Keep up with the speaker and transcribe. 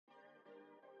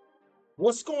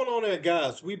What's going on there,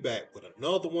 guys? We back with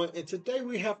another one, and today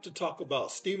we have to talk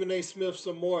about Stephen A. Smith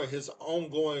some more and his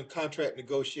ongoing contract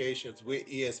negotiations with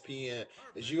ESPN.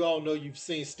 As you all know, you've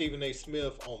seen Stephen A.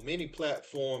 Smith on many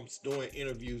platforms doing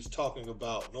interviews talking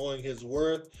about knowing his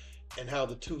worth and how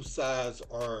the two sides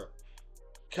are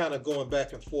kind of going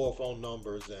back and forth on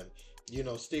numbers. And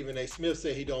Stephen A. Smith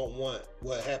said he don't want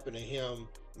what happened to him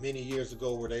many years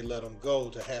ago where they let him go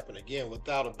to happen again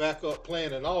without a backup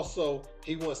plan. And also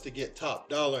he wants to get top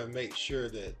dollar and make sure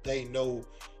that they know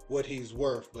what he's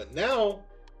worth. But now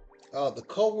the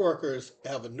co-workers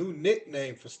have a new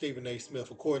nickname for Stephen A. Smith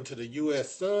according to the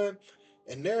US Sun,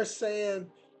 and they're saying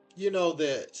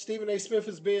that Stephen A. Smith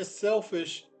is being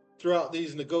selfish throughout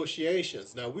these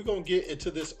negotiations. Now we're going to get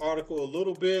into this article a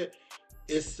little bit.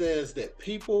 It says that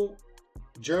people,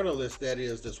 journalists that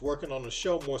is, that's working on the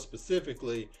show more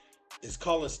specifically, is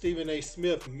calling Stephen A.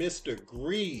 Smith Mr.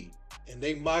 Greed, and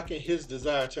they mocking his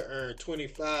desire to earn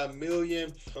 25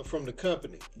 million from the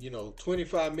company.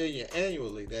 25 million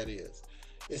annually, that is.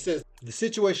 It says the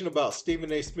situation about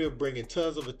Stephen A. Smith bringing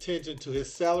tons of attention to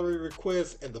his salary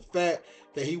request and the fact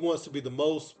that he wants to be the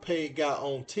most paid guy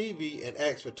on TV and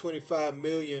asks for 25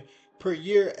 million per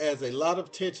year adds a lot of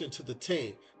attention to the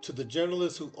team, to the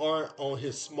journalists who aren't on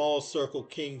his small circle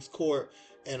King's Court,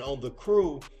 and on the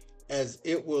crew, as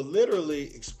it will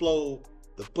literally explode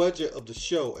the budget of the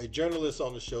show, a journalist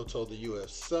on the show told the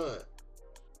US Sun.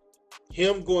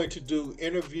 Him going to do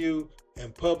interview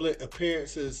and public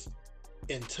appearances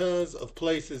in tons of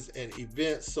places and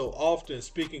events so often,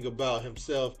 speaking about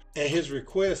himself, and his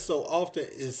request so often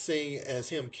is seen as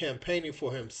him campaigning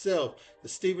for himself. The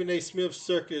Stephen A. Smith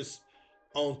circus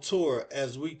on tour,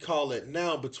 as we call it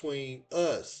now, between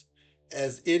us,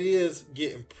 as it is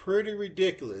getting pretty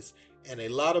ridiculous, and a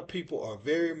lot of people are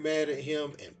very mad at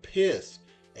him and pissed.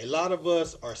 A lot of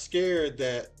us are scared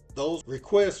that those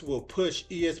requests will push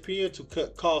ESPN to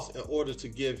cut costs in order to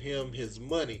give him his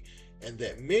money, and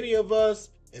that many of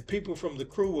us and people from the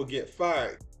crew will get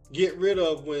fired, get rid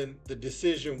of when the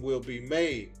decision will be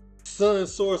made. Sun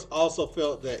source also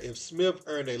felt that if Smith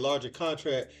earned a larger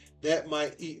contract, that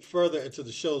might eat further into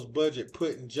the show's budget,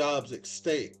 putting jobs at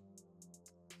stake.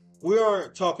 We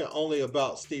aren't talking only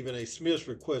about Stephen A. Smith's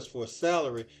request for a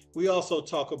salary. We also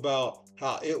talk about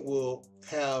how it will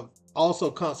have also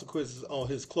consequences on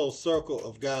his close circle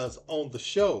of guys on the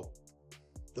show.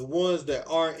 The ones that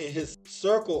aren't in his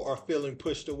circle are feeling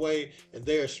pushed away, and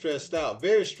they are stressed out,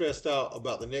 very stressed out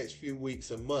about the next few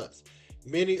weeks and months.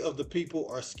 Many of the people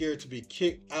are scared to be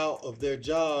kicked out of their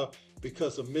job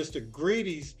because of Mr.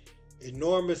 Greedy's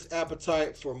enormous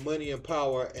appetite for money and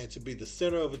power, and to be the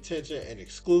center of attention and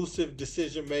exclusive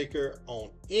decision maker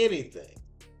on anything.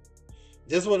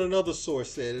 This is what another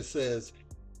source said. It says,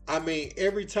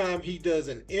 every time he does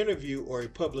an interview or a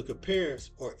public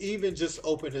appearance, or even just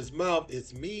open his mouth,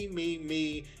 it's me, me,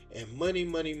 me, and money,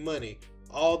 money, money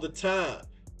all the time.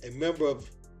 A member of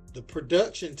the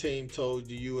production team told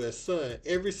the US Sun,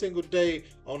 every single day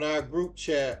on our group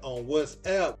chat on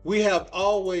WhatsApp, we have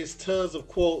always tons of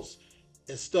quotes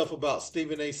and stuff about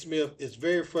Stephen A. Smith. It's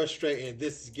very frustrating, and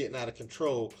this is getting out of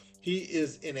control. He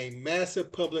is in a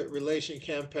massive public relation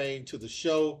campaign to the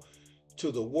show,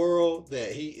 to the world,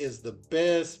 that he is the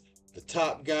best, the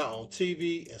top guy on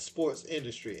TV and sports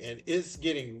industry. And it's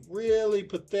getting really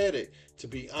pathetic, to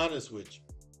be honest with you.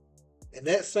 And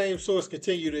that same source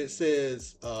continued, it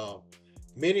says,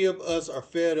 many of us are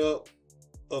fed up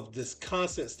of this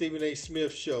constant Stephen A.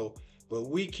 Smith show, but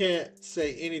we can't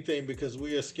say anything because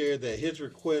we are scared that his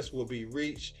request will be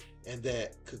reached, and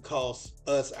that could cost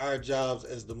us our jobs,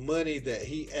 as the money that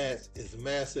he asks is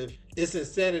massive. It's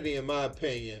insanity, in my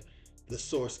opinion. The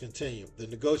source continued. The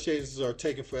negotiations are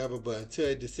taking forever, but until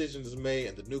a decision is made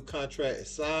and the new contract is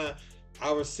signed,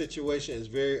 our situation is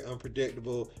very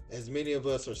unpredictable, as many of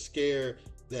us are scared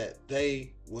that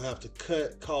they will have to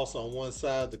cut costs on one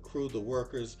side, the crew, the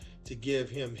workers, to give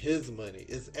him his money.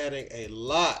 It's adding a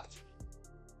lot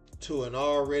to an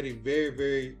already very,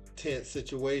 very tense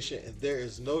situation, and there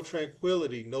is no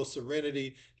tranquility, no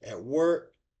serenity at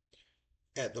work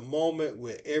at the moment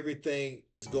with everything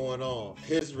going on.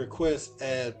 His requests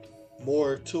add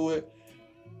more to it,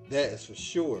 that is for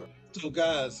sure. So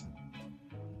guys,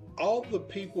 all the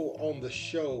people on the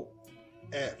show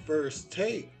at First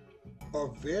Take are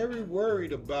very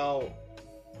worried about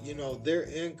their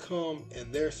income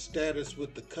and their status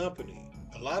with the company.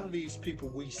 A lot of these people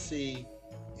we see,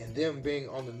 and them being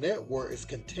on the network, is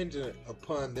contingent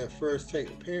upon their First Take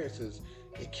appearances.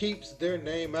 It keeps their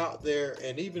name out there,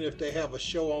 and even if they have a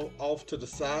show off to the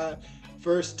side,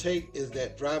 First Take is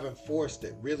that driving force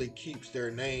that really keeps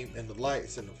their name in the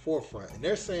lights in the forefront. And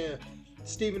they're saying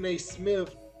Stephen A.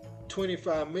 Smith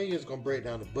 $25 million is gonna break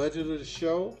down the budget of the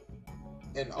show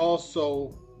and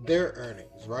also their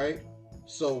earnings, right?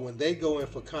 So when they go in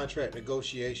for contract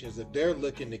negotiations, if they're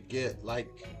looking to get like,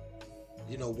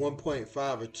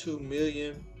 1.5 or 2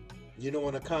 million, in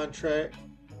a contract,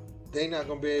 they're not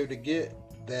gonna be able to get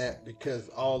that because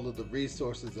all of the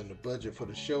resources and the budget for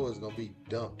the show is gonna be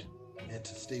dumped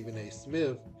into Stephen A.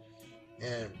 Smith.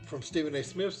 And from Stephen A.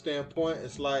 Smith's standpoint,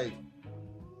 it's like,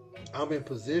 I'm in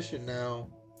position now.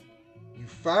 You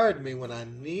fired me when I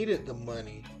needed the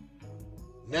money.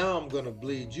 Now I'm gonna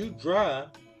bleed you dry.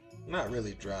 Not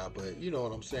really dry, but you know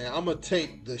what I'm saying. I'm gonna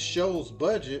take the show's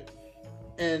budget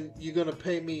and you're gonna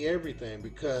pay me everything,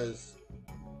 because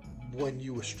when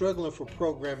you were struggling for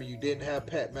programming, you didn't have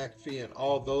Pat McAfee and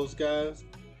all those guys.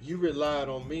 You relied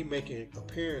on me making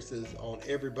appearances on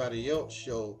everybody else's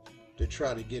show to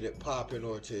try to get it popping,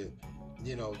 or to,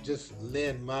 just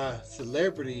lend my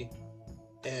celebrity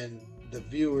and the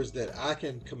viewers that I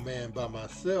can command by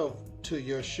myself to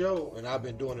your show. And I've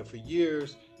been doing it for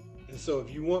years. And so if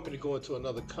you want me to go into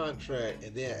another contract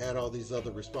and then add all these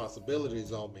other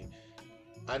responsibilities on me,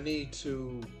 I need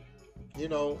to,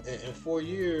 in 4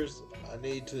 years, I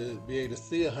need to be able to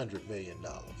see $100 million,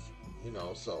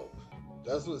 so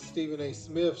that's what Stephen A.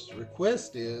 Smith's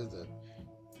request is. And,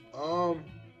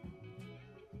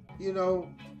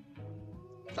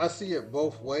 I see it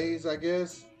both ways, I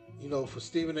guess. For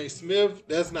Stephen A. Smith,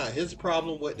 that's not his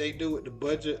problem what they do with the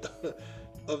budget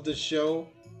of the show.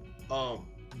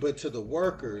 But to the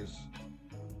workers,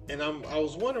 and I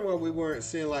was wondering why we weren't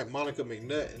seeing like Monica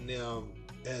McNutt and them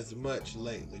as much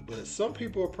lately. But some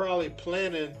people are probably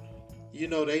planning,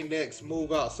 they next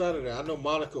move outside of that. I know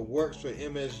Monica works for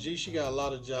MSG. She got a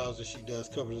lot of jobs that she does,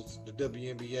 covers the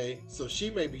WNBA, so she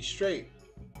may be straight.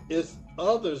 It's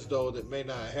others though that may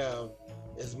not have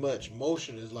as much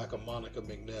motion as like a Monica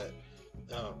McNutt.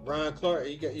 Ryan Clark,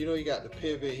 he got the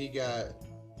pivot. He got,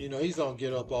 he's on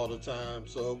Get Up all the time,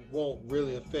 so it won't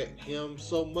really affect him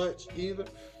so much either.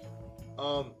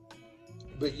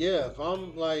 But yeah, if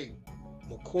I'm like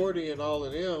McCourty and all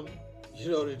of them,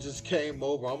 that just came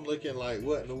over, I'm looking like,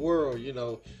 what in the world,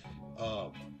 I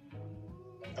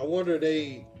wonder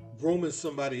they grooming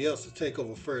somebody else to take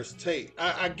over First Take.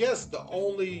 I guess the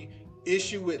only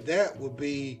issue with that would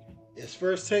be, is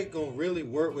First Take gonna really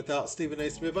work without Stephen A.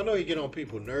 Smith? I know you get on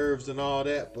people's nerves and all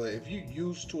that, but if you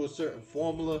used to a certain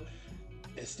formula,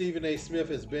 and Stephen A. Smith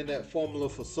has been that formula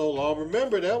for so long,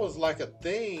 remember that was like a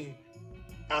thing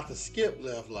after Skip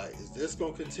left, like, is this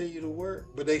gonna continue to work?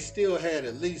 But they still had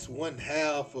at least one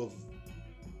half of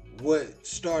what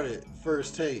started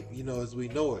First Take, as we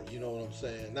know it, you know what I'm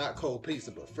saying? Not Cold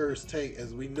Pizza, but First Take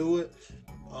as we knew it.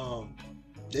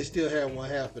 They still had one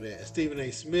half of that. And Stephen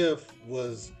A. Smith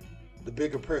was the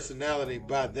bigger personality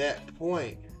by that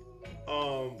point.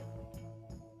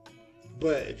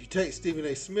 But if you take Stephen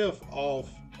A. Smith off,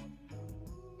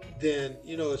 then,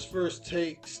 is First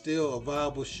Take still a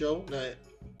viable show? Now,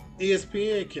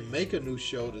 ESPN can make a new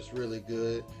show that's really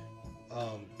good,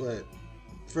 but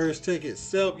First Take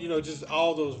itself, just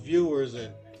all those viewers,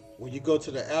 and when you go to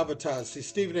the advertisers, see,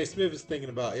 Stephen A. Smith is thinking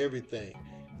about everything.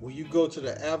 When you go to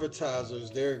the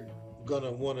advertisers, they're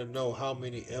gonna want to know how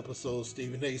many episodes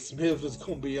Stephen A. Smith is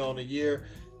gonna be on a year.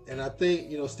 And I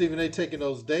think, Stephen A. taking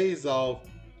those days off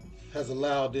has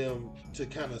allowed them to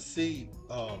kind of see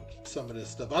some of this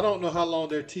stuff. I don't know how long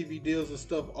their TV deals and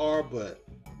stuff are, but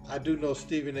I do know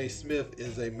Stephen A. Smith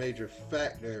is a major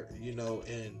factor,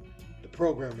 in the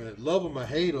programming. Love him or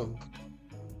hate him,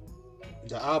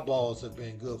 the eyeballs have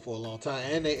been good for a long time.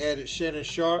 And they added Shannon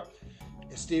Sharp,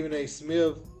 and Stephen A.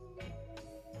 Smith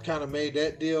kind of made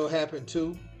that deal happen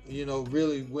too.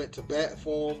 Really went to bat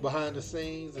for him behind the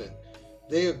scenes, and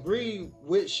they agreed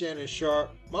with Shannon Sharp.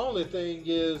 My only thing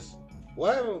is,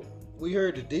 why haven't we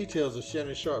heard the details of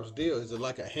Shannon Sharp's deal? Is it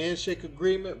like a handshake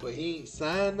agreement, but he ain't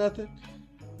signed nothing?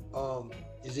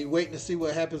 Is he waiting to see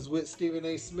what happens with Stephen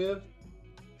A. Smith?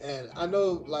 And I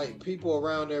know like people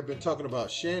around there have been talking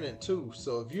about Shannon too.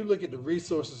 So if you look at the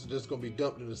resources that's going to be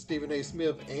dumped into Stephen A.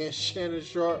 Smith and Shannon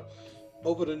Sharp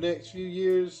over the next few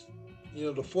years,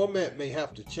 the format may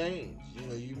have to change.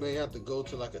 You may have to go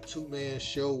to like a 2-man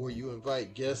show where you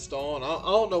invite guests on. I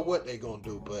don't know what they're going to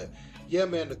do, but yeah,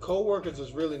 man, the co-workers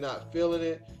is really not feeling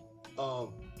it.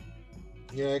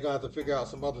 They're going to have to figure out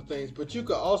some other things. But you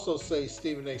could also say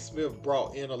Stephen A. Smith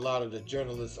brought in a lot of the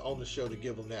journalists on the show to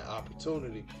give them that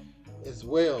opportunity as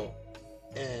well.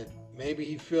 And maybe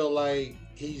he feel like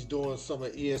he's doing some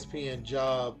of ESPN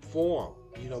job for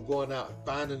him. Going out and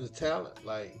finding the talent.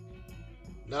 Like,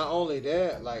 not only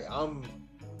that, like, I'm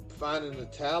finding the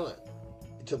talent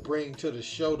to bring to the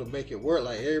show to make it work.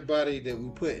 Like, everybody that we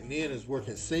putting in is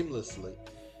working seamlessly.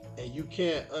 And you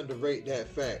can't underrate that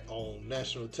fact on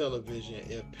national television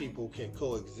if people can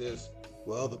coexist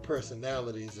with other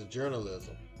personalities in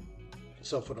journalism.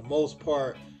 So for the most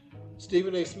part,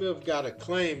 Stephen A. Smith got a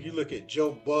claim. You look at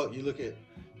Joe Buck, you look at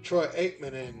Troy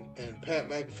Aikman and Pat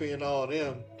McAfee and all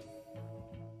them.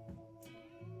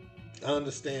 I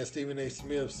understand Stephen A.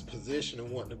 Smith's position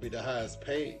and wanting to be the highest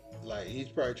paid. Like he's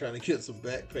probably trying to get some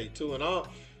back pay too. And I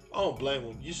don't blame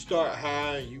him. You start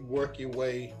high and you work your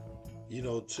way,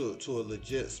 to a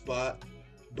legit spot.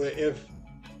 But if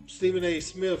Stephen A.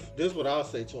 Smith, this is what I'll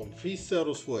say to him: if he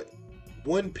settles for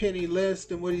one penny less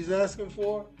than what he's asking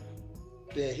for,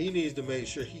 then he needs to make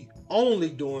sure he only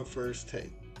doing First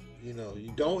Take. You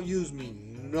don't use me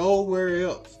nowhere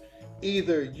else.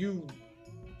 Either you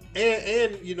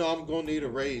and I'm gonna need a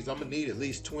raise. I'm gonna need at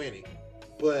least 20.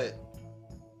 But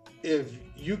if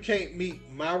you can't meet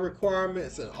my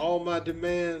requirements and all my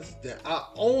demands, then I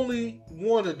only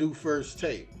want to do First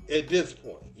Take at this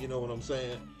point. You know what I'm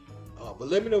saying? But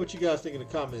let me know what you guys think in the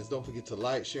comments. Don't forget to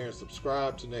like, share, and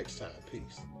subscribe. Till next time.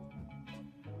 Peace.